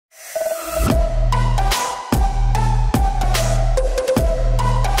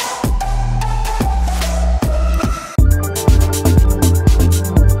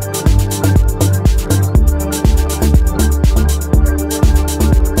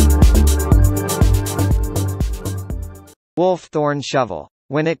Wolf Thorn shovel.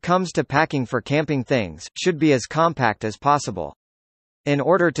 When it comes to packing for camping, things should be as compact as possible, in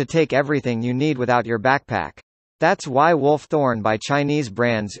order to take everything you need without your backpack. That's why Wolf Thorn by Chinese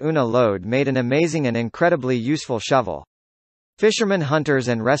brands Una Load made an amazing and incredibly useful shovel. Fishermen, hunters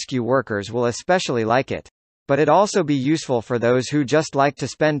and rescue workers will especially like it. But it also be useful for those who just like to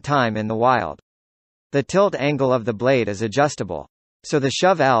spend time in the wild. The tilt angle of the blade is adjustable, so the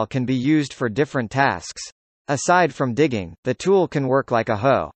shovel can be used for different tasks. Aside from digging, the tool can work like a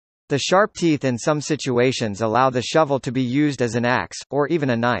hoe. The sharp teeth in some situations allow the shovel to be used as an axe, or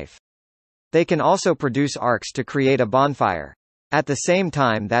even a knife. They can also produce arcs to create a bonfire. At the same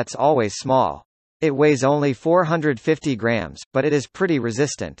time, that's always small. It weighs only 450 grams, but it is pretty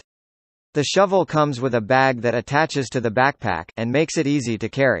resistant. The shovel comes with a bag that attaches to the backpack, and makes it easy to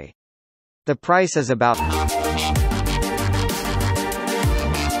carry. The price is about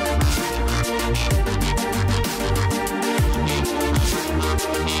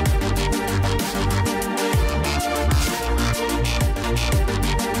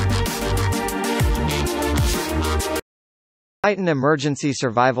Titan Emergency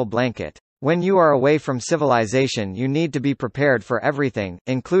Survival Blanket. When you are away from civilization, you need to be prepared for everything,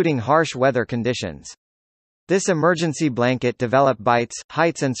 including harsh weather conditions. This emergency blanket, developed by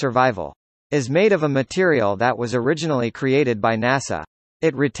Heights and Survival, is made of a material that was originally created by NASA.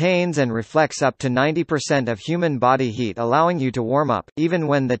 It retains and reflects up to 90% of human body heat, allowing you to warm up, even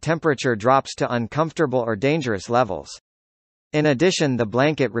when the temperature drops to uncomfortable or dangerous levels. In addition, the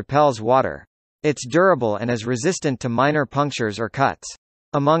blanket repels water. It's durable and is resistant to minor punctures or cuts.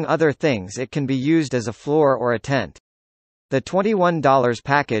 Among other things, it can be used as a floor or a tent. The $21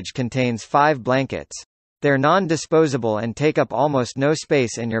 package contains 5 blankets. They're non-disposable and take up almost no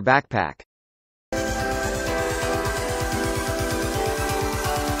space in your backpack.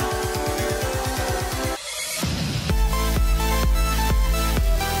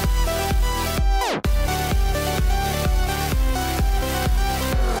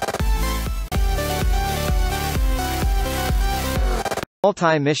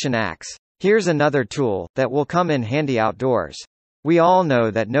 Multi-mission axe. Here's another tool that will come in handy outdoors. We all know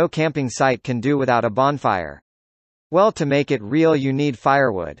that no camping site can do without a bonfire. Well, to make it real, you need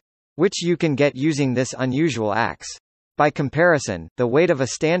firewood, which you can get using this unusual axe. By comparison, the weight of a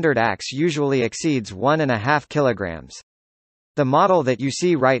standard axe usually exceeds 1.5 kilograms. The model that you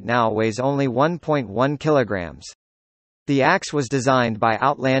see right now weighs only 1.1 kilograms. The axe was designed by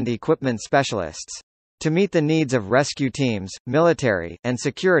Outland equipment specialists to meet the needs of rescue teams, military, and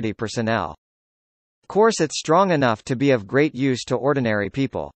security personnel. Of course, it's strong enough to be of great use to ordinary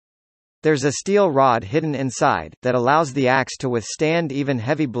people. There's a steel rod hidden inside, that allows the axe to withstand even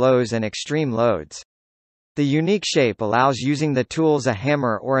heavy blows and extreme loads. The unique shape allows using the tools a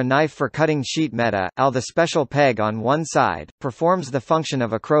hammer or a knife for cutting sheet metal. The special peg on one side performs the function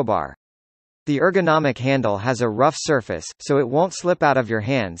of a crowbar. The ergonomic handle has a rough surface, so it won't slip out of your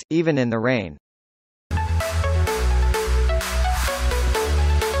hands, even in the rain.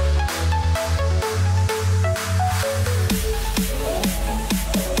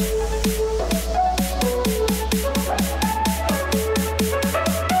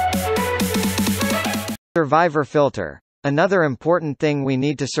 Survivor filter. Another important thing we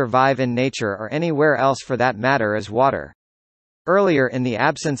need to survive in nature, or anywhere else for that matter, is water. Earlier, in the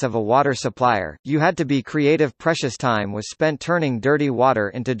absence of a water supplier, you had to be creative. Precious time was spent turning dirty water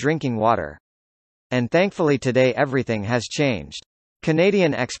into drinking water. And thankfully today everything has changed.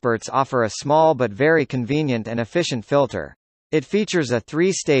 Canadian experts offer a small but very convenient and efficient filter. It features a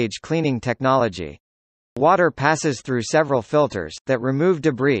 3-stage cleaning technology. Water passes through several filters that remove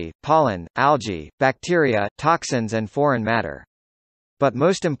debris, pollen, algae, bacteria, toxins and foreign matter. But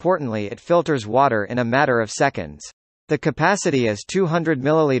most importantly, it filters water in a matter of seconds. The capacity is 200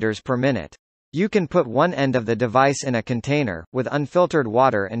 milliliters per minute. You can put one end of the device in a container, with unfiltered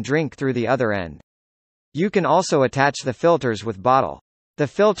water, and drink through the other end. You can also attach the filters with bottle. The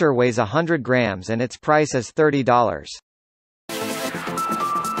filter weighs 100 grams and its price is $30.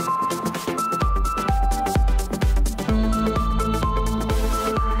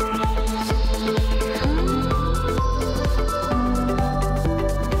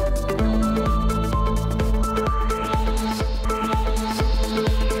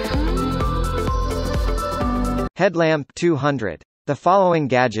 Headlamp 200. The following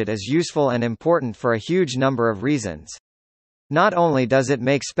gadget is useful and important for a huge number of reasons. Not only does it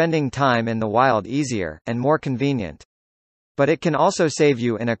make spending time in the wild easier, and more convenient, but it can also save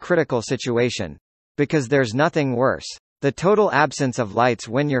you in a critical situation. Because there's nothing worse. The total absence of lights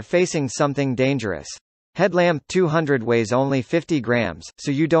when you're facing something dangerous. Headlamp 200 weighs only 50 grams,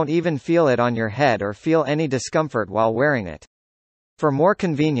 so you don't even feel it on your head or feel any discomfort while wearing it. For more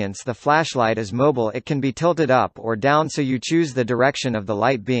convenience, the flashlight is mobile. It can be tilted up or down so you choose the direction of the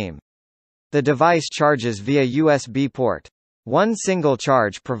light beam. The device charges via USB port. One single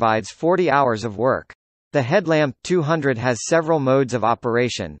charge provides 40 hours of work. The Headlamp 200 has several modes of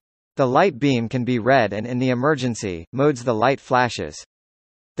operation. The light beam can be red, and in the emergency modes the light flashes.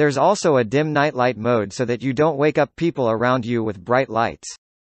 There's also a dim nightlight mode so that you don't wake up people around you with bright lights.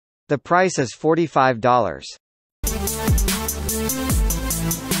 The price is $45.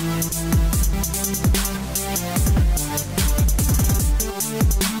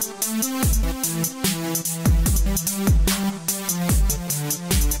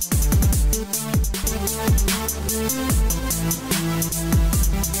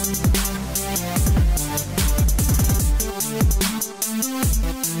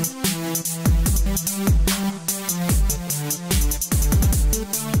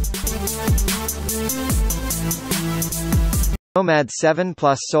 Nomad 7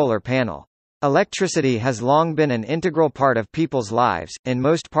 Plus solar panel. Electricity has long been an integral part of people's lives. In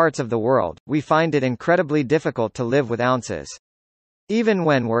most parts of the world, we find it incredibly difficult to live without it. Even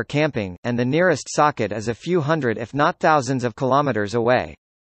when we're camping, and the nearest socket is a few hundred if not thousands of kilometers away.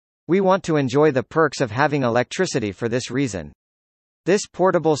 We want to enjoy the perks of having electricity for this reason. This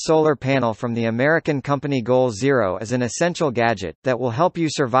portable solar panel from the American company Goal Zero is an essential gadget that will help you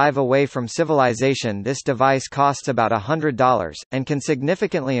survive away from civilization. This device costs about $100, and can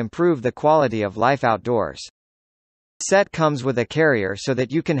significantly improve the quality of life outdoors. The set comes with a carrier so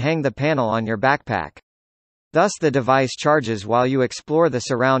that you can hang the panel on your backpack. Thus the device charges while you explore the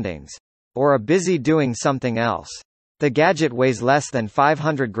surroundings. Or are busy doing something else. The gadget weighs less than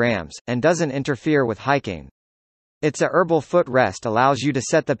 500 grams, and doesn't interfere with hiking. Its herbal footrest allows you to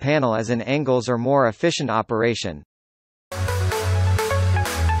set the panel as in angles or more efficient operation.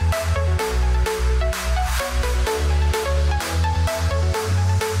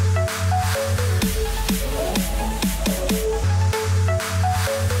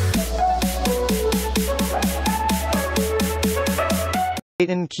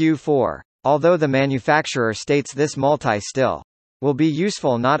 Baton Q4. Although the manufacturer states this multi-still will be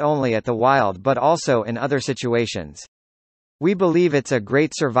useful not only at the wild but also in other situations. We believe it's a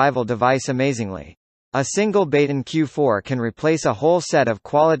great survival device. Amazingly, a single Baton Q4 can replace a whole set of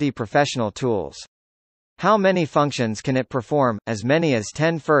quality professional tools. How many functions can it perform? As many as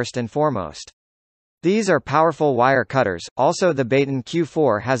 10 first and foremost. These are powerful wire cutters. Also, the Baton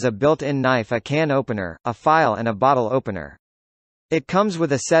Q4 has a built-in knife, a can opener, a file and a bottle opener. It comes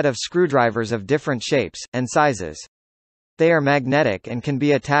with a set of screwdrivers of different shapes and sizes. They are magnetic and can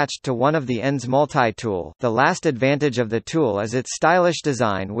be attached to one of the ends. Multi-tool. The last advantage of the tool is its stylish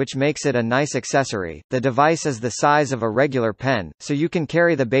design, which makes it a nice accessory. The device is the size of a regular pen, so you can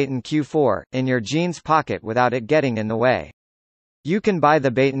carry the Baton Q4 in your jeans pocket without it getting in the way. You can buy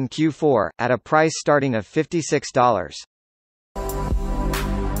the Baton Q4 at a price starting of $56.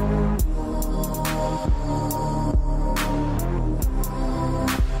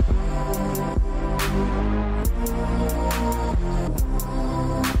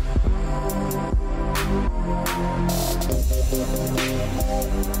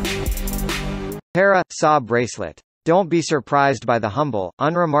 Saw bracelet. Don't be surprised by the humble,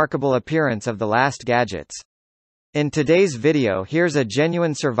 unremarkable appearance of the last gadgets. In today's video, here's a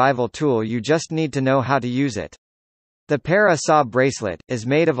genuine survival tool. You just need to know how to use it. The saw bracelet is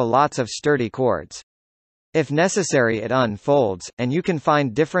made of lots of sturdy cords. If necessary, it unfolds, and you can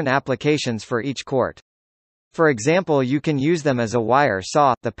find different applications for each cord. For example, you can use them as a wire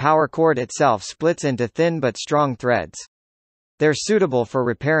saw. The power cord itself splits into thin but strong threads. They're suitable for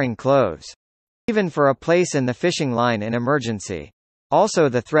repairing clothes. Even for a place in the fishing line in emergency. Also,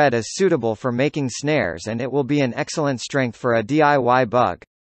 the thread is suitable for making snares, and it will be an excellent strength for a DIY bug.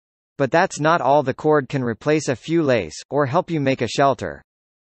 But that's not all. The cord can replace a few lace, or help you make a shelter.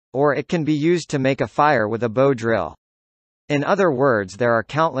 Or it can be used to make a fire with a bow drill. In other words, there are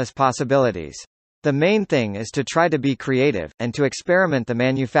countless possibilities. The main thing is to try to be creative, and to experiment. The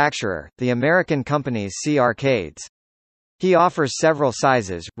manufacturer, the American company's C Arcades. He offers several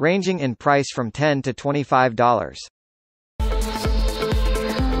sizes, ranging in price from $10 to $25.